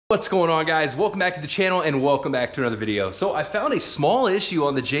What's going on, guys? Welcome back to the channel and welcome back to another video. So I found a small issue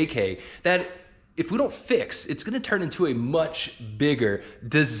on the JK that if we don't fix, it's gonna turn into a much bigger,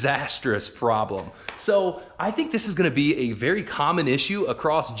 disastrous problem. So I think this is gonna be a very common issue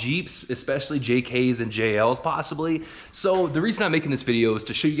across Jeeps, especially JKs and JLs possibly. So the reason I'm making this video is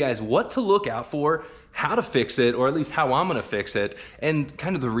to show you guys what to look out for, how to fix it, or at least how I'm gonna fix it, and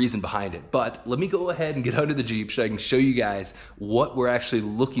kind of the reason behind it. But let me go ahead and get under the Jeep so I can show you guys what we're actually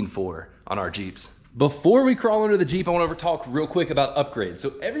looking for on our Jeeps. Before we crawl under the Jeep, I want to talk real quick about upgrades.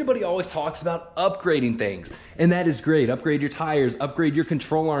 So everybody always talks about upgrading things, and that is great. Upgrade your tires, upgrade your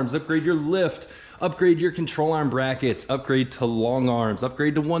control arms, upgrade your lift, upgrade your control arm brackets, upgrade to long arms,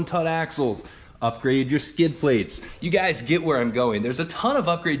 upgrade to one-ton axles, upgrade your skid plates. You guys get where I'm going. There's a ton of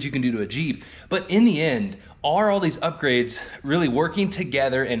upgrades you can do to a Jeep, but in the end, are all these upgrades really working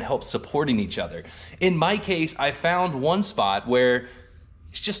together and help supporting each other? In my case, I found one spot where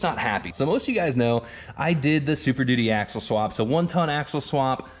it's just not happy. So most of you guys know, I did the Super Duty axle swap. So one-ton axle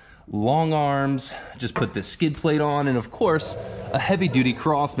swap, long arms, just put the skid plate on, and of course, a heavy-duty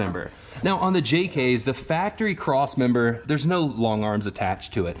cross member. Now on the JKs, the factory cross member, there's no long arms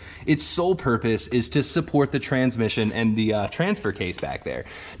attached to it. Its sole purpose is to support the transmission and the transfer case back there.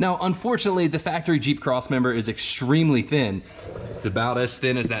 Now, unfortunately, the factory Jeep cross member is extremely thin. It's about as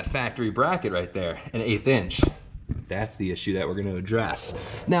thin as that factory bracket right there, an 1/8 inch. That's the issue that we're gonna address.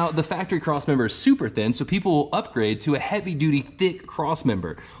 Now, the factory cross member is super thin, so people will upgrade to a heavy-duty, thick cross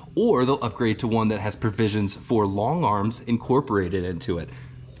member, or they'll upgrade to one that has provisions for long arms incorporated into it.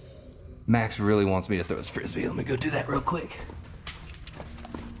 Max really wants me to throw his Frisbee. Let me go do that real quick.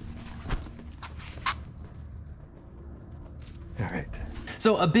 All right.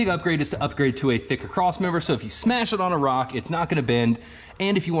 So a big upgrade is to upgrade to a thicker cross member. So if you smash it on a rock, it's not gonna bend.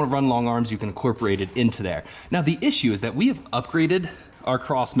 And if you wanna run long arms, you can incorporate it into there. Now the issue is that we have upgraded our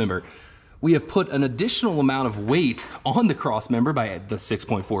cross member. We have put an additional amount of weight on the cross member by the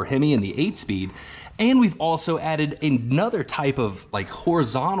 6.4 Hemi and the 8-speed. And we've also added another type of like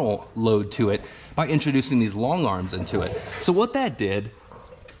horizontal load to it by introducing these long arms into it. So what that did,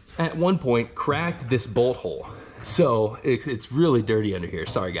 at one point, cracked this bolt hole. So it's really dirty under here,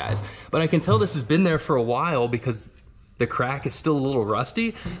 sorry guys. But I can tell this has been there for a while because the crack is still a little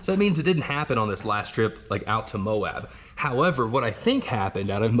rusty. So that means it didn't happen on this last trip, like out to Moab. However, what I think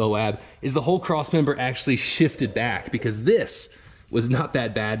happened out of Moab is the whole cross member actually shifted back because this was not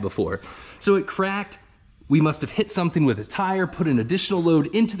that bad before. So it cracked. We must have hit something with a tire, put an additional load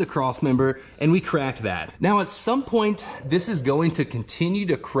into the cross member, and we cracked that. Now at some point, this is going to continue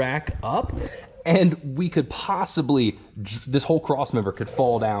to crack up, and we could possibly, this whole cross member could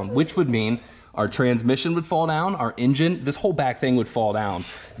fall down, which would mean our transmission would fall down, our engine, this whole back thing would fall down.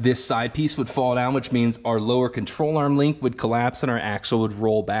 This side piece would fall down, which means our lower control arm link would collapse and our axle would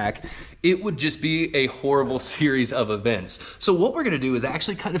roll back. It would just be a horrible series of events. So what we're gonna do is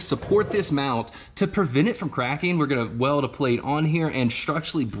actually kind of support this mount to prevent it from cracking. We're gonna weld a plate on here and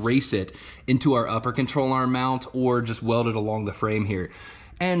structurally brace it into our upper control arm mount or just weld it along the frame here.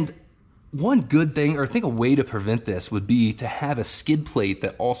 And one good thing, or I think a way to prevent this would be to have a skid plate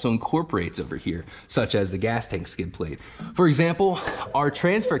that also incorporates over here, such as the gas tank skid plate. For example, our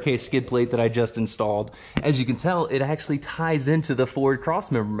transfer case skid plate that I just installed, as you can tell, it actually ties into the forward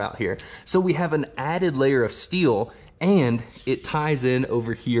cross member mount here. So we have an added layer of steel and it ties in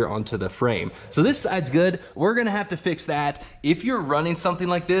over here onto the frame. So this side's good. We're gonna have to fix that. If you're running something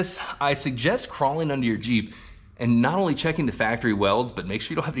like this, I suggest crawling under your Jeep and not only checking the factory welds, but make sure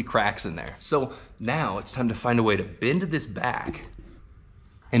you don't have any cracks in there. So now it's time to find a way to bend this back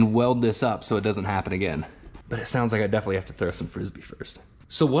and weld this up so it doesn't happen again. But it sounds like I definitely have to throw some Frisbee first.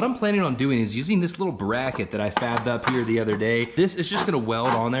 So what I'm planning on doing is using this little bracket that I fabbed up here the other day. This is just gonna weld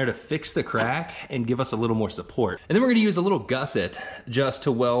on there to fix the crack and give us a little more support. And then we're gonna use a little gusset just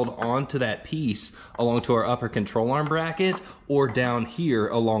to weld onto that piece along to our upper control arm bracket or down here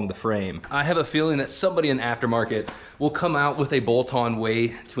along the frame. I have a feeling that somebody in the aftermarket will come out with a bolt-on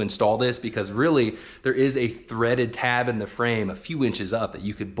way to install this because really there is a threaded tab in the frame a few inches up that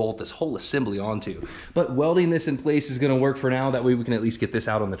you could bolt this whole assembly onto. But welding this in place is gonna work for now. That way we can at least get this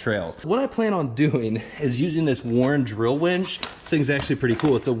out on the trails. What I plan on doing is using this Warren drill winch. This thing's actually pretty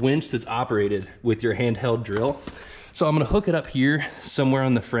cool. It's a winch that's operated with your handheld drill. So I'm gonna hook it up here somewhere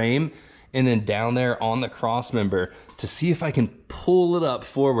on the frame and then down there on the cross member to see if I can pull it up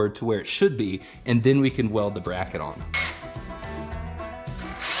forward to where it should be, and then we can weld the bracket on.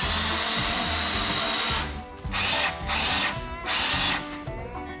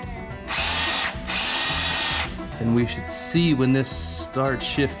 And we should see when this start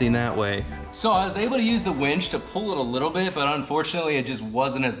shifting that way. So I was able to use the winch to pull it a little bit, but unfortunately it just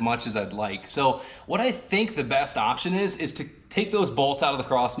wasn't as much as I'd like. So what I think the best option is to take those bolts out of the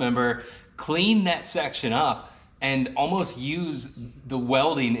cross member, clean that section up, and almost use the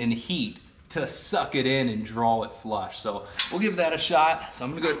welding and heat to suck it in and draw it flush. So we'll give that a shot. So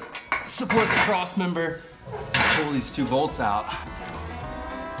I'm gonna go support the cross member, pull these two bolts out.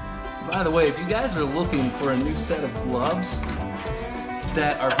 By the way, if you guys are looking for a new set of gloves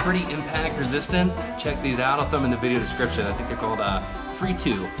that are pretty impact resistant, check these out. I'll throw them in the video description. I think they're called Free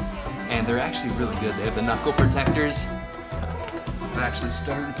 2, and they're actually really good. They have the knuckle protectors. I've actually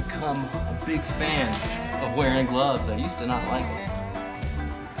started to become a big fan of wearing gloves. I used to not like them.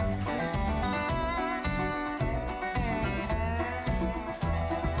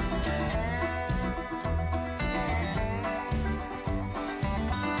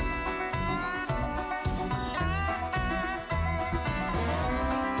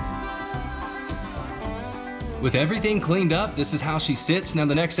 With everything cleaned up, this is how she sits. Now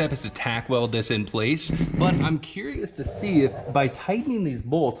the next step is to tack weld this in place, but I'm curious to see if by tightening these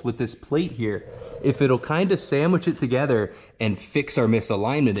bolts with this plate here, if it'll kind of sandwich it together and fix our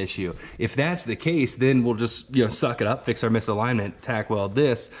misalignment issue. If that's the case, then we'll just, suck it up, fix our misalignment, tack weld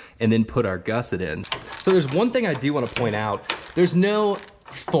this, and then put our gusset in. So there's one thing I do want to point out. There's no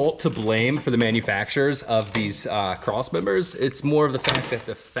fault to blame for the manufacturers of these cross members. It's more of the fact that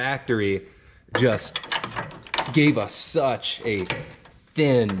the factory just gave us such a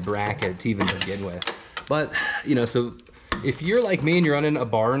thin bracket to even begin with. But, so if you're like me and you're running a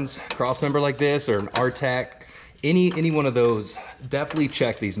Barnes cross member like this or an Artec, any one of those, definitely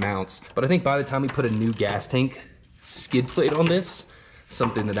check these mounts. But I think by the time we put a new gas tank skid plate on this,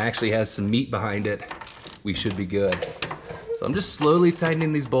 something that actually has some meat behind it, we should be good. So I'm just slowly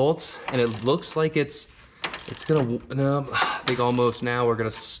tightening these bolts, and it looks like it's gonna, no, I think almost now we're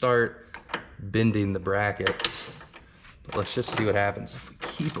gonna start bending the brackets. But let's just see what happens if we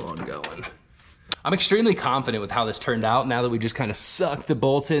keep on going. I'm extremely confident with how this turned out. Now that we just kind of sucked the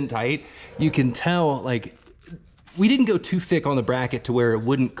bolts in tight, you can tell, like, we didn't go too thick on the bracket to where it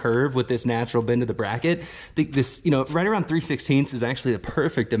wouldn't curve with this natural bend of the bracket. I think this, right around 3/16 is actually the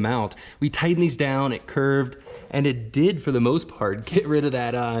perfect amount. We tightened these down, it curved, and it did, for the most part, get rid of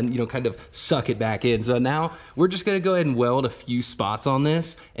that, kind of suck it back in. So now we're just gonna go ahead and weld a few spots on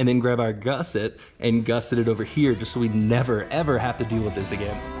this and then grab our gusset and gusset it over here just so we never, ever have to deal with this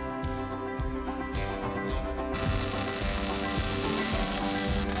again.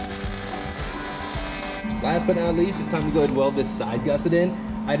 Last but not least, it's time to go ahead and weld this side gusset in.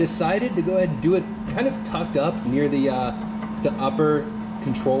 I decided to go ahead and do it kind of tucked up near the upper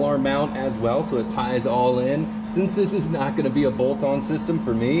control arm mount as well, so it ties all in. Since this is not going to be a bolt-on system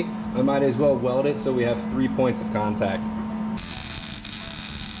for me, I might as well weld it so we have 3 points of contact.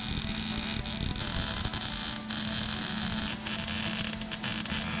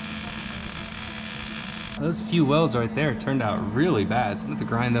 Those few welds right there turned out really bad, so I'm going to have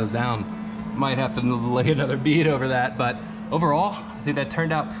to grind those down. Might have to lay another bead over that, but overall, I think that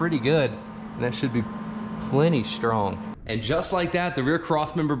turned out pretty good, and that should be plenty strong. And just like that, the rear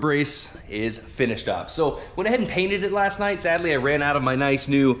crossmember brace is finished up. So went ahead and painted it last night. Sadly, I ran out of my nice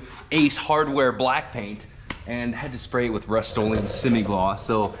new Ace Hardware black paint and had to spray it with Rust-Oleum semi-gloss.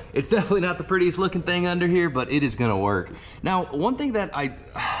 So it's definitely not the prettiest looking thing under here, but it is gonna work. Now, one thing that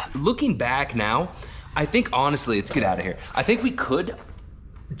looking back now, I think honestly, let's get out of here. I think we could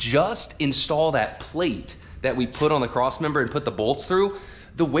just install that plate that we put on the crossmember and put the bolts through.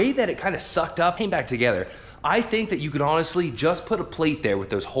 The way that it kind of sucked up, came back together, I think that you could honestly just put a plate there with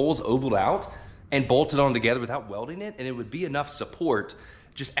those holes ovaled out and bolt it on together without welding it, and it would be enough support.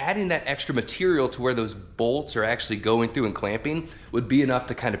 Just adding that extra material to where those bolts are actually going through and clamping would be enough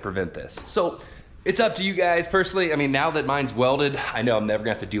to kind of prevent this. So it's up to you guys personally. I mean, now that mine's welded, I know I'm never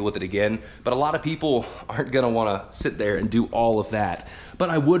gonna have to deal with it again, but a lot of people aren't gonna wanna sit there and do all of that. But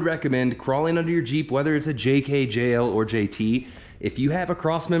I would recommend crawling under your Jeep, whether it's a JK, JL, or JT. If you have a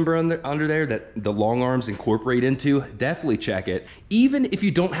cross member under there that the long arms incorporate into, definitely check it. Even if you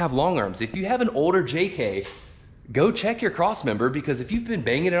don't have long arms, if you have an older JK, go check your cross member, because if you've been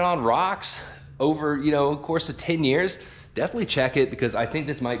banging it on rocks over, a course of 10 years, definitely check it, because I think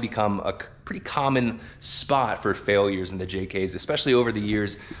this might become a pretty common spot for failures in the JKs, especially over the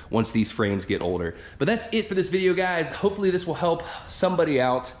years once these frames get older. But that's it for this video, guys. Hopefully this will help somebody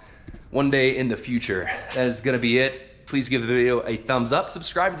out one day in the future. That is gonna be it. Please give the video a thumbs up,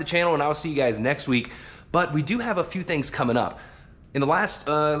 subscribe to the channel, and I'll see you guys next week. But we do have a few things coming up. In the last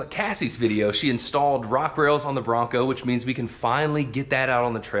Cassie's video, she installed rock rails on the Bronco, which means we can finally get that out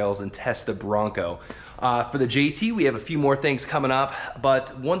on the trails and test the Bronco. For the JT, we have a few more things coming up,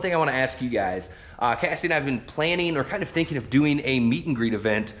 but one thing I want to ask you guys, Cassie and I have been planning or kind of thinking of doing a meet and greet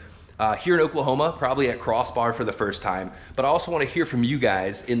event here in Oklahoma, probably at Crossbar for the first time, but I also want to hear from you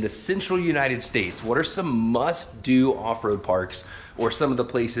guys in the central United States. What are some must-do off-road parks or some of the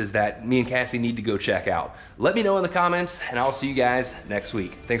places that me and Cassie need to go check out? Let me know in the comments, and I'll see you guys next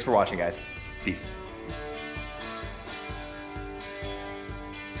week. Thanks for watching, guys. Peace.